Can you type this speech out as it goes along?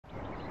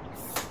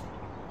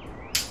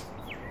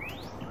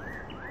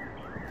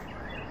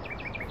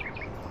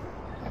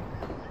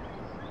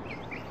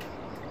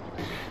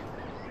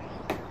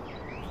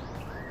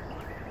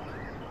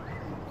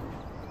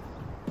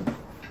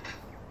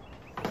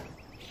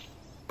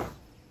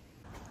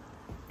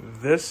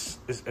This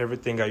is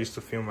everything I used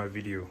to film my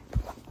video.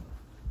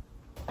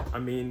 I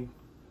mean,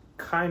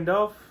 kind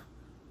of,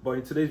 but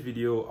in today's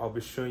video, I'll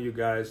be showing you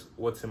guys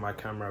what's in my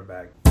camera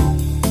bag.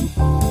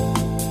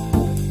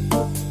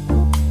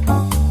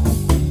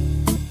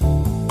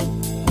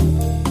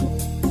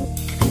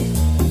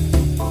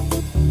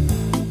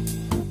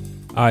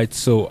 Alright,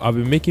 so I've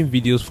been making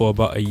videos for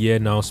about a year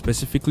now,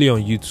 specifically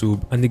on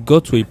YouTube, and it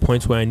got to a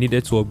point where I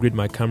needed to upgrade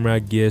my camera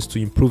gears to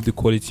improve the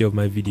quality of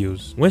my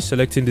videos. When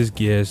selecting these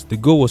gears, the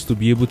goal was to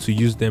be able to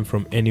use them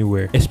from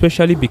anywhere,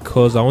 especially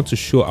because I want to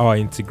show how I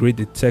integrate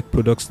the tech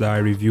products that I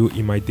review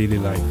in my daily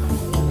life.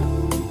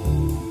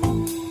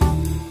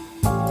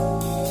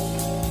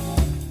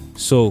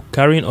 So,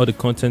 carrying all the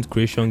content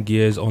creation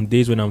gears on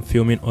days when I'm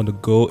filming on the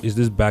go is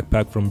this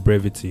backpack from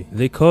Brevity.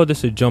 They call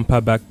this a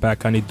jumper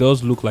backpack, and it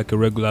does look like a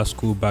regular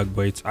school bag,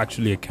 but it's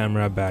actually a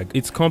camera bag.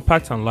 It's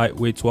compact and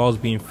lightweight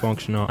whilst being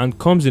functional, and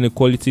comes in a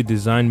quality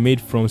design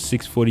made from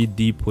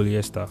 640D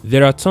polyester.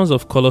 There are tons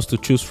of colors to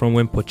choose from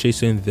when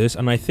purchasing this,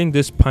 and I think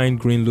this pine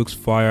green looks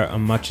fire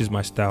and matches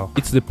my style.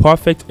 It's the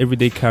perfect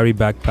everyday carry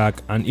backpack,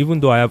 and even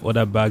though I have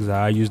other bags that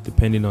I use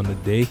depending on the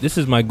day, this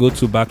is my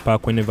go-to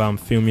backpack whenever I'm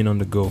filming on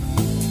the go.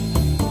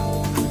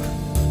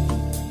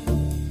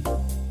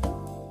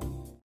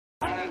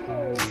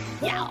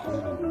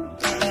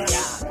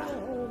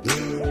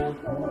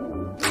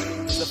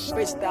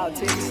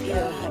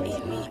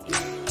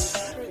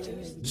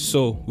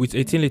 So, with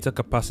 18-liter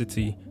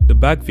capacity, the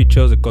bag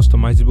features a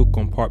customizable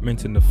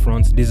compartment in the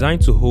front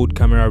designed to hold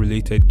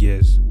camera-related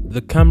gears.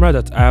 The camera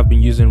that I have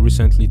been using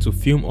recently to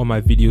film all my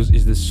videos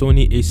is the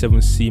Sony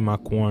a7C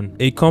Mark I,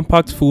 a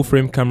compact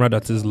full-frame camera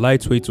that is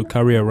lightweight to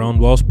carry around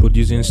whilst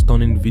producing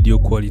stunning video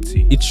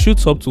quality. It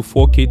shoots up to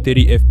 4K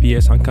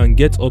 30fps and can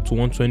get up to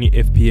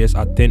 120fps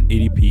at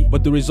 1080p,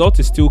 but the result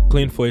is still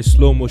clean for a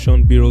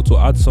slow-motion B-roll to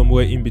add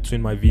somewhere in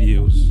between my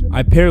videos.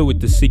 I pair it with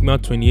the Sigma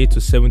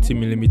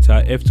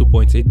 28-70mm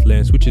f2.8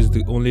 lens, which is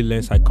the only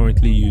lens I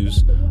currently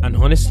use, and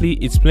honestly,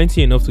 it's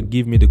plenty enough to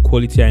give me the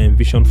quality I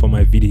envision for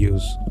my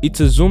videos. It's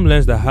a zoom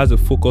lens that has a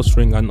focus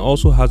ring and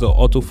also has an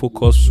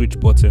autofocus switch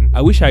button.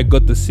 I wish I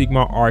got the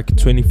Sigma Arc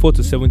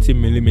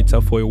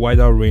 24-70mm for a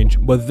wider range,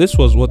 but this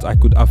was what I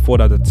could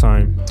afford at the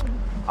time.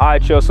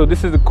 Alright, y'all, so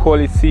this is the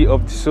quality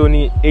of the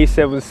Sony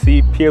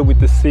a7C paired with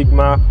the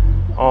Sigma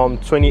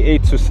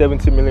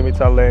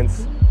 28-70mm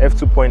lens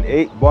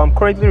f2.8, but I'm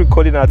currently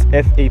recording at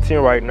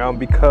f18 right now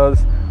because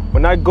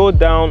when I go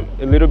down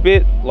a little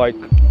bit like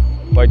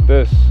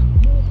this,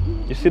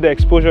 you see the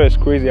exposure is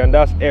crazy, and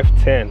that's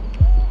f10.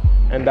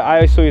 And the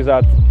ISO is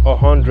at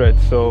 100,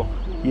 so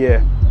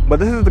yeah. But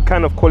this is the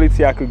kind of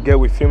quality I could get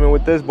with filming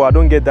with this, but I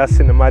don't get that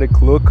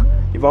cinematic look.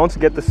 If I want to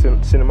get the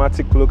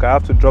cinematic look, I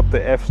have to drop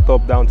the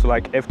f-stop down to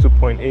like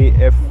f2.8,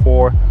 f4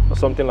 or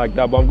something like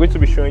that. But I'm going to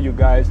be showing you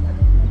guys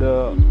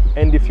the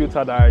ND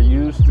filter that I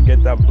use to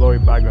get that blurry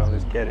background.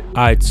 Let's get it.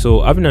 Alright,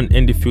 so having an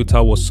ND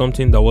filter was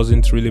something that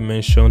wasn't really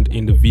mentioned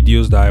in the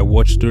videos that I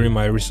watched during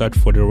my research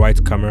for the right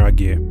camera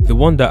gear. The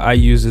one that I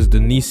use is the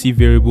Nisi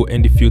variable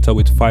ND filter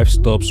with 5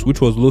 stops,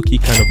 which was low-key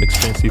kind of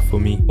expensive for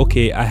me.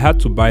 Okay, I had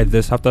to buy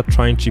this after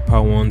trying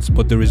cheaper ones,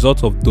 but the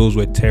results of those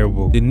were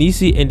terrible. The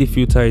Nisi ND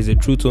filter is a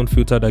true tone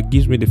filter that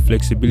gives me the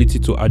flexibility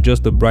to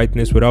adjust the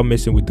brightness without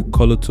messing with the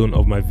color tone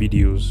of my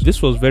videos.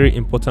 This was very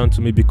important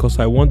to me because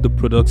I want the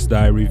products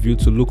that I review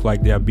to look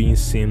like they are being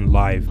seen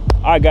live.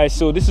 Alright guys,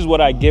 so this is what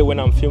I get when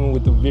I'm filming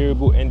with the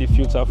variable ND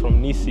filter from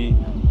Nisi.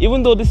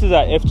 Even though this is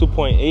at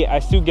f2.8, I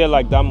still get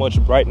like that much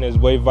brightness,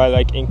 but if I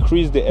like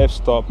increase the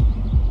f-stop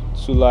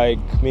to like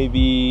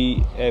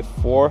maybe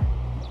f4,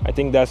 I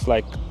think that's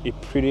like a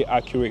pretty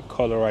accurate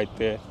color right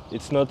there.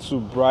 It's not too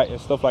bright and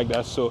stuff like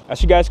that. So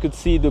as you guys could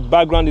see, the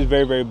background is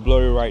very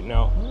blurry right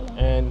now,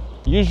 and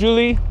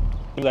usually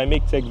I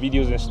make tech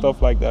videos and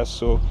stuff like that,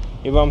 so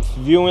if I'm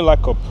viewing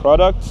like a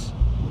product,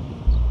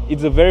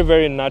 it's a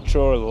very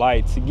natural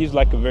light. It gives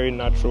like a very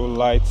natural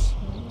light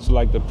to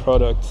like the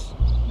product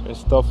and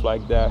stuff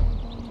like that.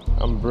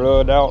 I'm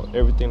blurred out,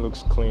 everything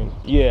looks clean.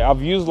 Yeah,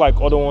 I've used like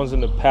other ones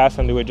in the past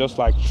and they were just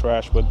like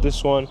trash, but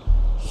this one,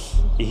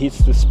 it hits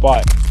the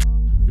spot.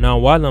 Now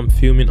while I'm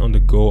filming on the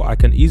go, I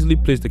can easily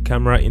place the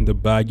camera in the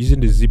bag using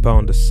the zipper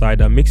on the side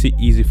that makes it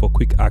easy for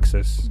quick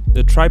access.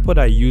 The tripod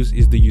I use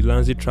is the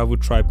Ulanzi travel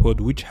tripod,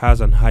 which has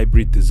an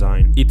hybrid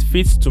design. It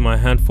fits to my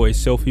hand for a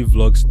selfie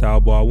vlog style,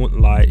 but I won't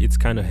lie, it's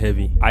kinda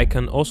heavy. I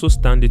can also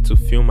stand it to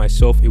film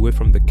myself away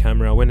from the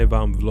camera whenever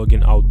I'm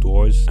vlogging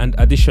outdoors, and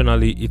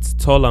additionally it's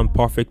tall and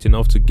perfect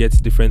enough to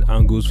get different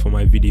angles for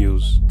my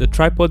videos. The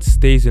tripod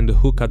stays in the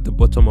hook at the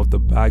bottom of the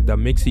bag that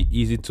makes it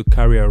easy to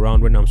carry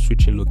around when I'm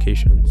switching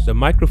locations. The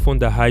microphone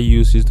that I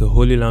use is the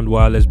Holyland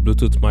wireless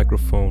Bluetooth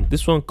microphone.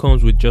 This one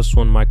comes with just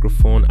one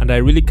microphone, and I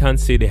really can't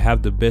say they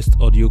have the best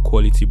audio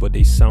quality, but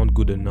they sound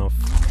good enough.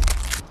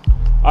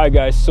 Alright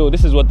guys, so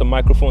this is what the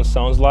microphone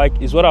sounds like.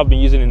 It's what I've been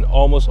using in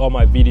almost all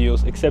my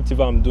videos, except if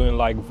I'm doing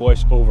like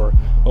voiceover.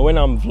 But when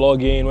I'm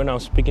vlogging, when I'm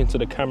speaking to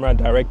the camera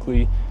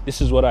directly,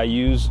 this is what I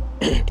use.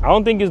 I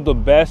don't think it's the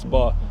best,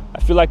 but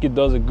I feel like it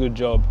does a good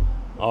job,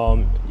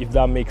 if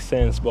that makes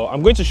sense. But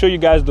I'm going to show you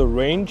guys the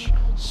range.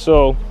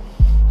 So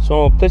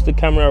So I'm gonna place the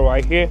camera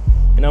right here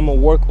and I'm gonna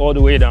work all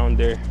the way down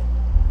there.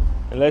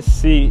 And let's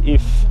see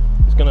if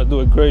it's gonna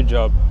do a great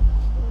job.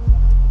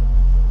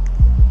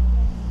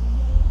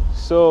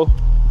 So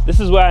this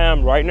is where I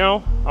am right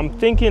now. I'm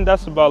thinking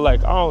that's about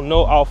like, I don't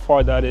know how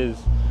far that is,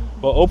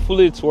 but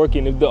hopefully it's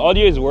working. If the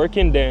audio is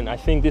working, then I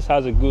think this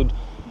has a good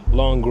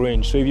long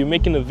range. So if you're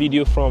making a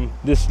video from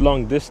this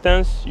long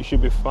distance, you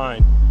should be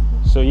fine.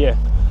 So yeah,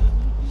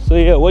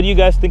 what do you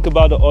guys think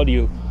about the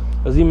audio?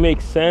 Does it make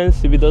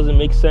sense? If it doesn't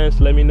make sense,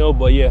 let me know.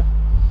 But yeah,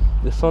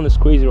 the sun is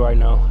crazy right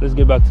now. Let's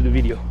get back to the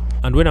video.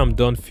 And when I'm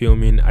done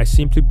filming, I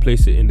simply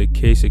place it in the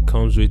case it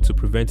comes with to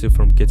prevent it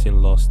from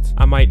getting lost.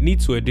 I might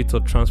need to edit or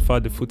transfer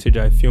the footage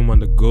I film on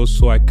the go,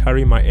 so I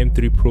carry my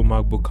M3 Pro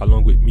MacBook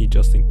along with me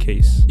just in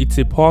case. It's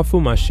a powerful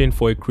machine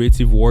for a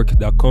creative work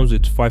that comes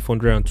with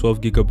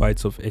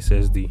 512GB of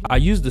SSD. I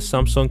use the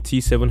Samsung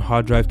T7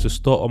 hard drive to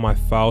store all my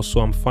files,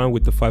 so I'm fine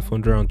with the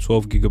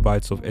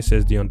 512GB of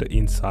SSD on the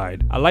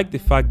inside. I like the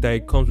fact that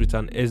it comes with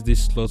an SD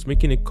slot,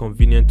 making it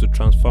convenient to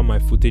transfer my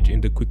footage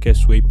in the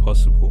quickest way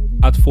possible.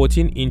 At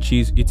 14 inches,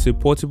 it's a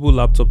portable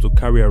laptop to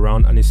carry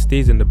around and it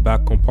stays in the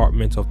back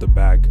compartment of the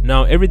bag.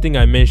 Now everything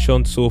I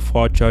mentioned so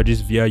far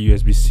charges via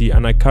USB-C,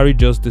 and I carry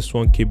just this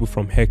one cable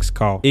from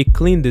Hexcal, a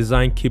clean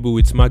design cable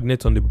with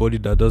magnet on the body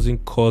that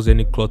doesn't cause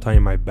any clutter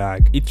in my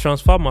bag. It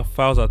transfers my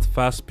files at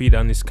fast speed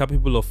and is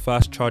capable of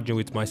fast charging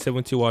with my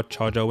 70-watt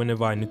charger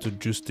whenever I need to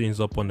juice things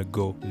up on the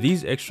go.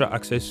 These extra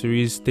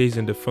accessories stays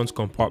in the front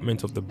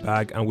compartment of the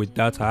bag, and with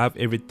that I have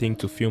everything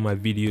to film my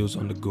videos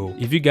on the go.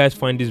 If you guys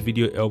find this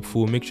video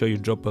helpful, make sure you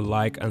drop a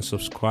like and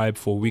subscribe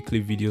for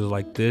weekly videos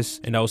like this,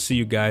 and I'll see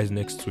you guys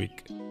next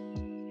week.